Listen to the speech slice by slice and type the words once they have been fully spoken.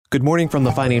Good morning from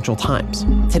the Financial Times.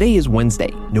 Today is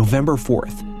Wednesday, November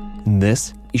 4th, and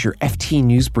this is your FT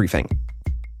News Briefing.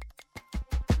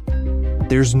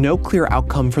 There's no clear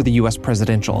outcome for the U.S.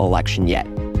 presidential election yet,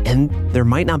 and there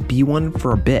might not be one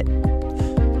for a bit.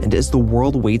 And as the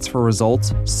world waits for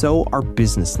results, so are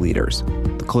business leaders.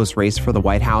 The close race for the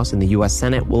White House and the U.S.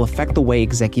 Senate will affect the way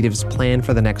executives plan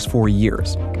for the next 4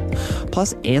 years.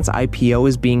 Plus, Ant's IPO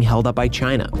is being held up by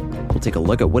China. We'll take a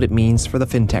look at what it means for the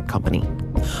fintech company.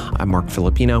 I'm Mark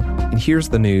Filipino, and here's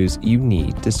the news you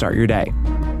need to start your day.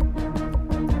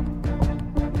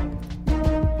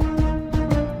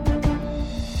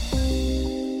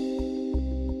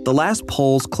 The last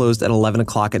polls closed at 11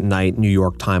 o'clock at night New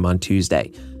York time on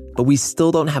Tuesday, but we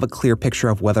still don't have a clear picture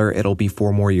of whether it'll be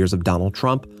 4 more years of Donald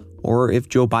Trump or if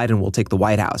Joe Biden will take the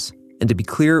White House. And to be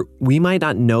clear, we might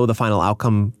not know the final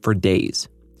outcome for days.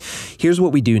 Here's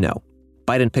what we do know.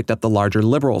 Biden picked up the larger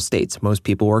liberal states most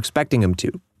people were expecting him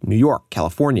to: New York,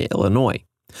 California, Illinois.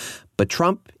 But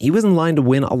Trump, he was in line to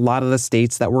win a lot of the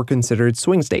states that were considered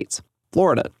swing states: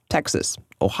 Florida, Texas,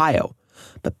 Ohio.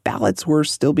 But ballots were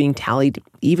still being tallied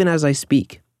even as I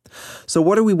speak. So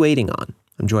what are we waiting on?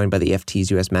 I'm joined by the FT's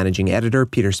U.S. managing editor,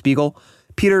 Peter Spiegel.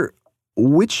 Peter,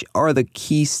 which are the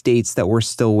key states that we're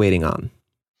still waiting on?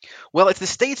 Well, it's the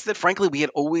states that, frankly, we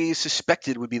had always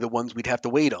suspected would be the ones we'd have to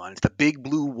wait on. It's the big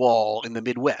blue wall in the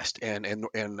Midwest and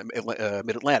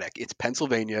Mid-Atlantic. It's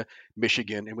Pennsylvania,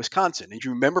 Michigan, and Wisconsin. And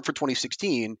you remember for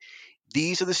 2016,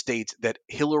 these are the states that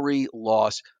Hillary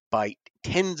lost by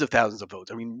tens of thousands of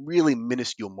votes. I mean, really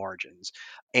minuscule margins.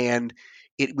 And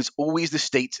it was always the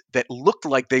states that looked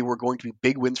like they were going to be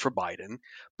big wins for Biden.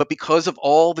 But because of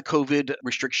all the COVID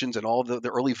restrictions and all the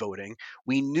early voting,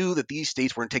 we knew that these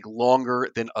states were going to take longer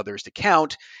than others to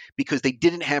count because they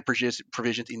didn't have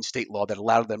provisions in state law that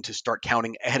allowed them to start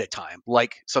counting ahead of time,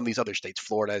 like some of these other states,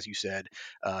 Florida, as you said,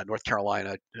 North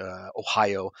Carolina,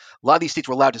 Ohio. A lot of these states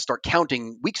were allowed to start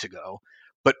counting weeks ago,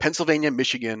 but Pennsylvania,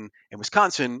 Michigan, and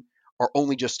Wisconsin are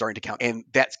only just starting to count. And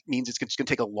that means it's going to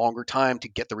take a longer time to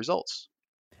get the results.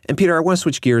 And Peter, I want to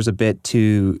switch gears a bit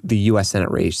to the U.S.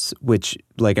 Senate race, which,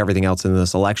 like everything else in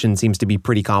this election, seems to be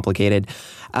pretty complicated.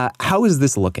 How is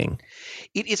this looking?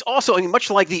 It is also, much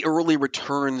like the early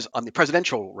returns on the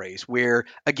presidential race, where,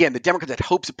 again, the Democrats had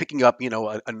hopes of picking up,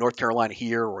 a North Carolina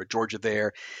here or a Georgia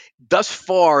there. Thus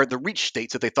far, the reach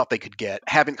states that they thought they could get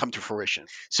haven't come to fruition.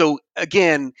 So,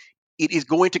 again, it is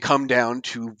going to come down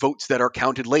to votes that are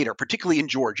counted later, particularly in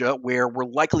Georgia, where we're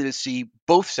likely to see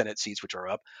both Senate seats, which are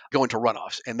up, go into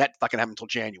runoffs. And that's not going to happen until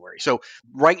January. So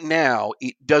right now,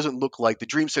 it doesn't look like the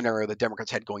dream scenario the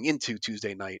Democrats had going into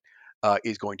Tuesday night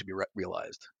is going to be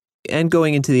realized. And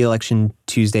going into the election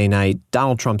Tuesday night,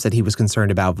 Donald Trump said he was concerned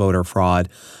about voter fraud.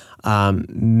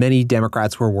 Many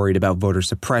Democrats were worried about voter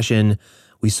suppression.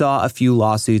 We saw a few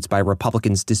lawsuits by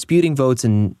Republicans disputing votes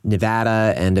in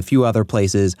Nevada and a few other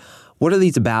places. What are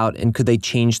these about, and could they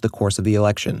change the course of the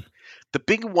election? The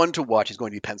big one to watch is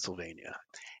going to be Pennsylvania.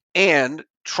 And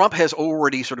Trump has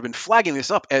already sort of been flagging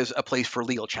this up as a place for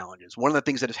legal challenges. One of the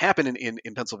things that has happened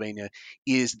in Pennsylvania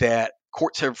is that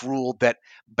courts have ruled that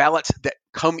ballots that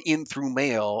come in through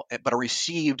mail but are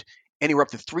received anywhere up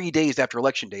to 3 days after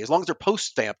Election Day, as long as they're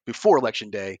post-stamped before Election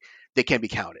Day, they can be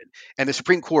counted. And the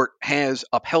Supreme Court has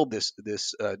upheld this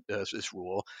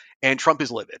rule, and Trump is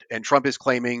livid. And Trump is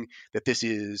claiming that this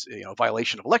is a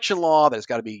violation of election law, that it's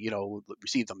got to be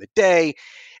received on the day.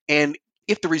 And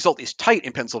if the result is tight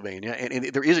in Pennsylvania, and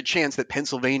there is a chance that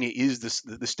Pennsylvania is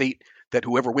the state that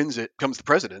whoever wins it becomes the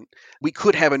president, we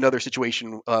could have another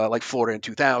situation like Florida in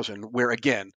 2000, where,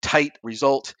 again, tight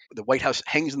result, the White House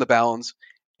hangs in the balance,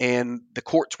 and the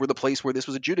courts were the place where this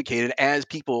was adjudicated as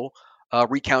people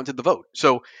recounted the vote.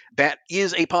 So that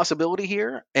is a possibility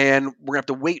here, and we're going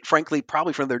to have to wait, frankly,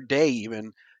 probably for another day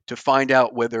even, to find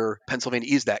out whether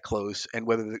Pennsylvania is that close and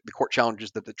whether the court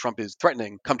challenges that Trump is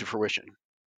threatening come to fruition.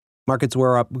 Markets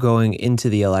were up going into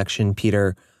the election,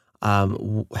 Peter.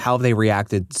 How have they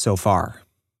reacted so far?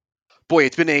 Boy,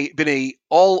 it's been a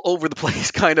all over the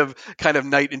place kind of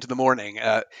night into the morning.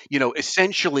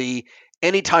 Essentially,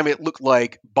 anytime it looked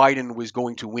like Biden was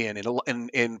going to win,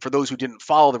 and for those who didn't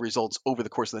follow the results over the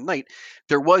course of the night,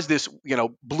 there was this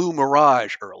blue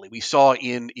mirage early. We saw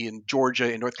in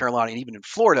Georgia, in North Carolina, and even in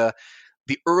Florida,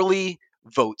 the early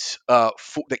votes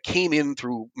that came in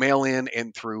through mail-in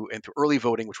and through early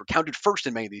voting, which were counted first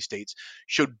in many of these states,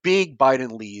 showed big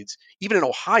Biden leads, even in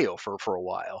Ohio for a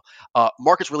while.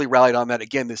 Markets really rallied on that.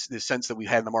 Again, this sense that we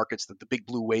had in the markets that the big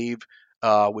blue wave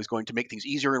was going to make things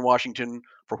easier in Washington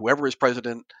for whoever is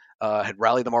president. Had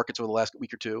rallied the markets over the last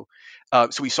week or two.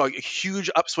 So we saw a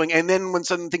huge upswing. And then when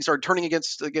some things started turning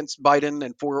against Biden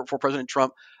and for President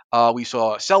Trump, we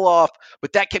saw a sell-off.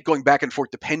 But that kept going back and forth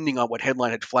depending on what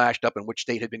headline had flashed up and which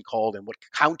state had been called and what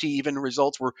county even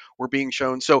results were being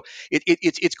shown. So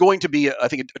it's going to be, I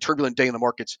think, a turbulent day in the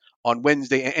markets on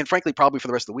Wednesday and frankly, probably for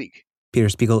the rest of the week. Peter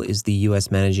Spiegel is the U.S.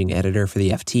 managing editor for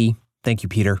the FT. Thank you,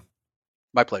 Peter.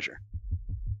 My pleasure.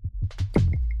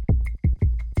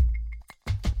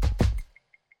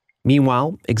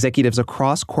 Meanwhile, executives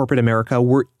across corporate America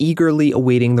were eagerly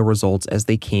awaiting the results as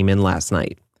they came in last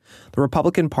night. The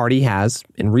Republican Party has,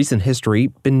 in recent history,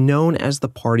 been known as the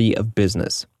party of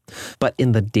business. But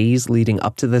in the days leading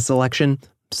up to this election,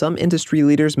 some industry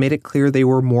leaders made it clear they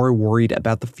were more worried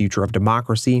about the future of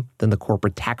democracy than the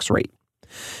corporate tax rate.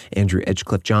 Andrew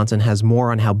Edgecliffe-Johnson has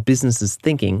more on how business is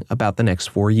thinking about the next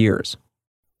 4 years.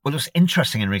 Well, it was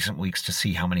interesting in recent weeks to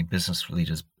see how many business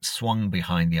leaders swung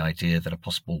behind the idea that a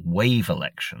possible wave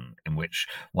election in which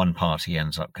one party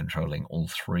ends up controlling all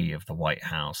three of the White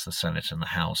House, the Senate, and the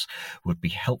House would be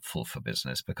helpful for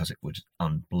business because it would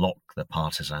unblock the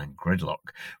partisan gridlock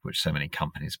which so many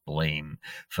companies blame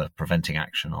for preventing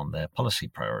action on their policy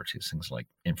priorities, things like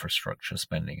infrastructure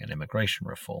spending and immigration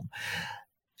reform.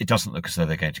 It doesn't look as though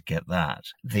they're going to get that.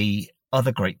 The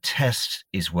other great test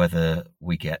is whether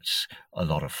we get a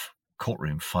lot of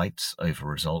courtroom fights over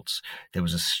results. There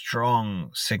was a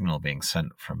strong signal being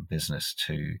sent from business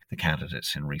to the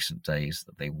candidates in recent days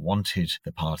that they wanted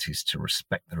the parties to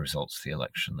respect the results of the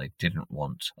election. They didn't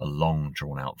want a long,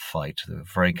 drawn-out fight. They were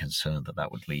very concerned that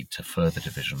that would lead to further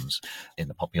divisions in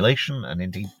the population and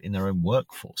indeed in their own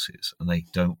workforces. And they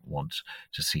don't want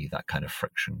to see that kind of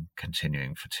friction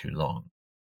continuing for too long.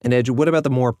 And Edge, what about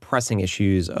the more pressing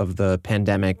issues of the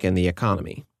pandemic and the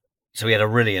economy? So we had a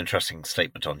really interesting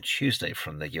statement on Tuesday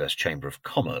from the US Chamber of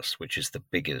Commerce, which is the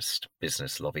biggest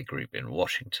business lobby group in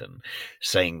Washington,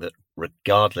 saying that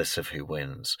regardless of who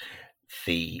wins,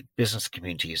 the business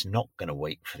community is not going to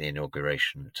wait for the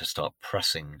inauguration to start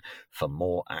pressing for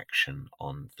more action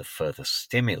on the further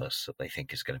stimulus that they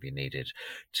think is going to be needed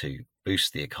to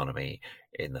boost the economy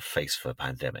in the face of a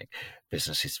pandemic.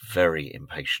 Business is very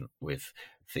impatient with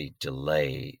the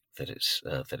delay that it's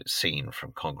seen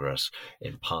from Congress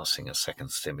in passing a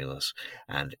second stimulus,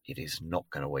 and it is not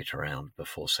going to wait around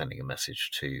before sending a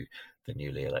message to the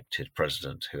newly elected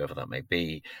president, whoever that may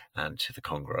be, and to the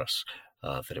Congress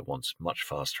that it wants much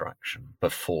faster action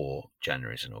before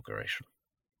January's inauguration.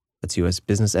 That's U.S.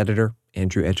 business editor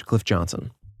Andrew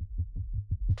Edgecliffe-Johnson.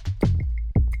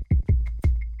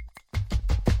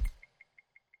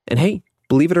 And hey,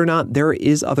 believe it or not, there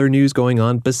is other news going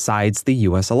on besides the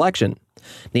U.S. election.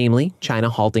 Namely, China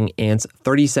halting Ant's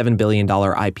 $37 billion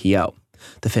IPO.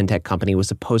 The fintech company was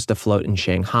supposed to float in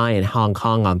Shanghai and Hong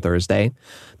Kong on Thursday.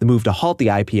 The move to halt the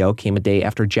IPO came a day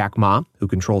after Jack Ma, who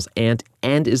controls Ant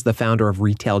and is the founder of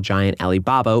retail giant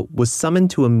Alibaba, was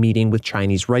summoned to a meeting with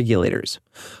Chinese regulators.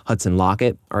 Hudson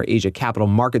Lockett, our Asia Capital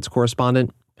Markets correspondent,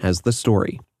 has the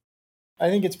story. I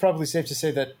think it's probably safe to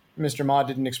say that Mr. Ma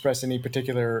didn't express any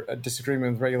particular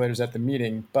disagreement with regulators at the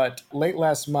meeting, but late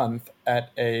last month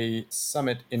at a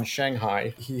summit in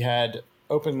Shanghai, he had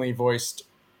openly voiced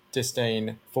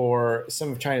disdain for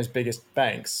some of China's biggest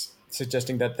banks,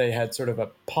 suggesting that they had sort of a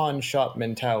pawn shop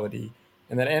mentality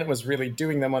and that Ant was really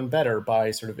doing them one better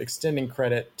by sort of extending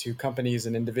credit to companies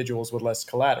and individuals with less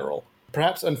collateral.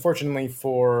 Perhaps unfortunately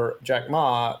for Jack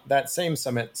Ma, that same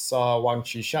summit saw Wang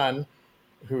Qishan,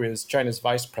 who is China's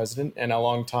vice president and a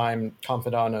longtime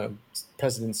confidant of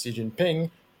President Xi Jinping,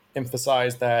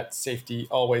 emphasize that safety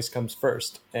always comes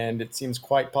first. And it seems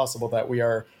quite possible that we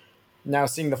are now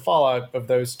seeing the fallout of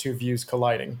those two views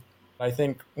colliding. I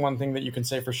think one thing that you can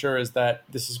say for sure is that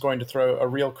this is going to throw a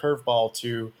real curveball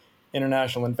to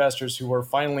international investors who are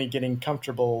finally getting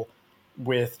comfortable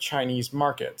with Chinese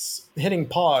markets. Hitting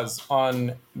pause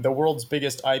on the world's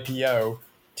biggest IPO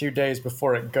 2 days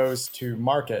before it goes to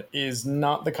market is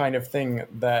not the kind of thing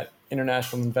that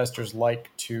international investors like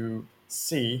to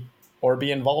see or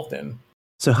be involved in.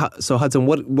 So Hudson,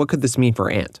 what could this mean for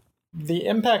Ant? The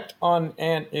impact on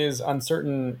Ant is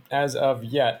uncertain as of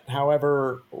yet.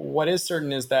 However, what is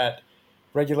certain is that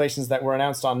regulations that were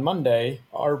announced on Monday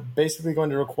are basically going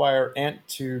to require Ant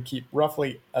to keep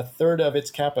roughly a third of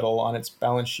its capital on its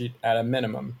balance sheet at a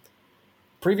minimum.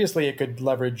 Previously, it could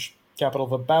leverage capital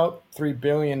of about 3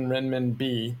 billion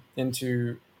renminbi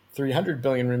into 300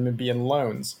 billion renminbi in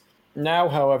loans. Now,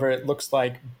 however, it looks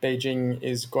like Beijing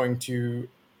is going to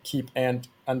keep Ant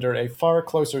under a far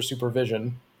closer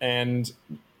supervision, and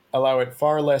allow it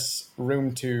far less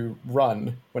room to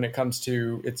run when it comes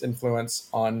to its influence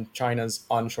on China's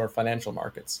onshore financial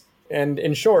markets. And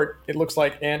in short, it looks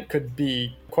like Ant could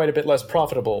be quite a bit less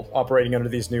profitable operating under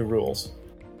these new rules.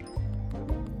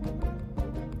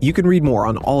 You can read more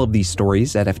on all of these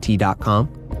stories at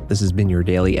FT.com. This has been your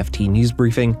daily FT News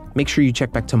Briefing. Make sure you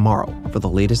check back tomorrow for the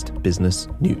latest business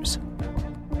news.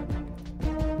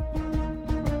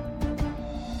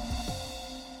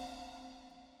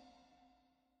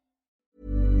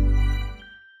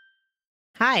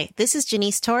 Hi, this is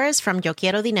Janice Torres from Yo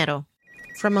Quiero Dinero.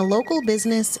 From a local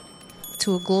business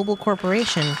to a global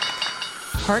corporation,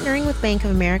 partnering with Bank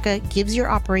of America gives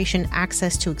your operation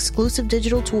access to exclusive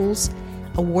digital tools,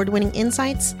 award-winning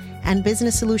insights, and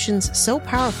business solutions so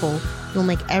powerful you'll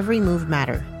make every move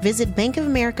matter. Visit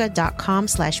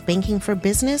bankofamerica.com/banking for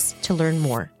business to learn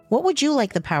more. What would you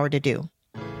like the power to do?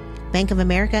 Bank of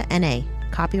America N.A.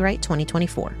 Copyright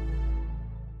 2024.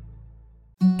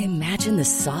 Imagine the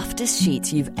softest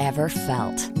sheets you've ever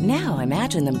felt. Now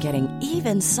imagine them getting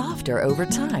even softer over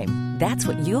time. That's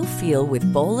what you'll feel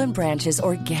with Boll & Branch's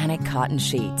organic cotton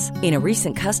sheets. In a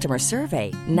recent customer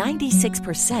survey,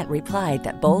 96% replied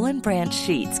that Boll & Branch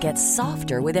sheets get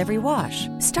softer with every wash.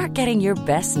 Start getting your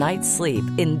best night's sleep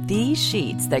in these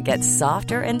sheets that get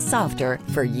softer and softer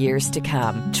for years to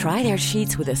come. Try their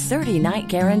sheets with a 30-night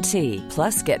guarantee.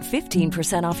 Plus, get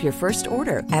 15% off your first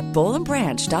order at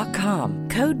bollandbranch.com.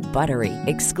 Code BUTTERY.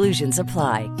 Exclusions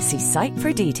apply. See site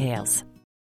for details.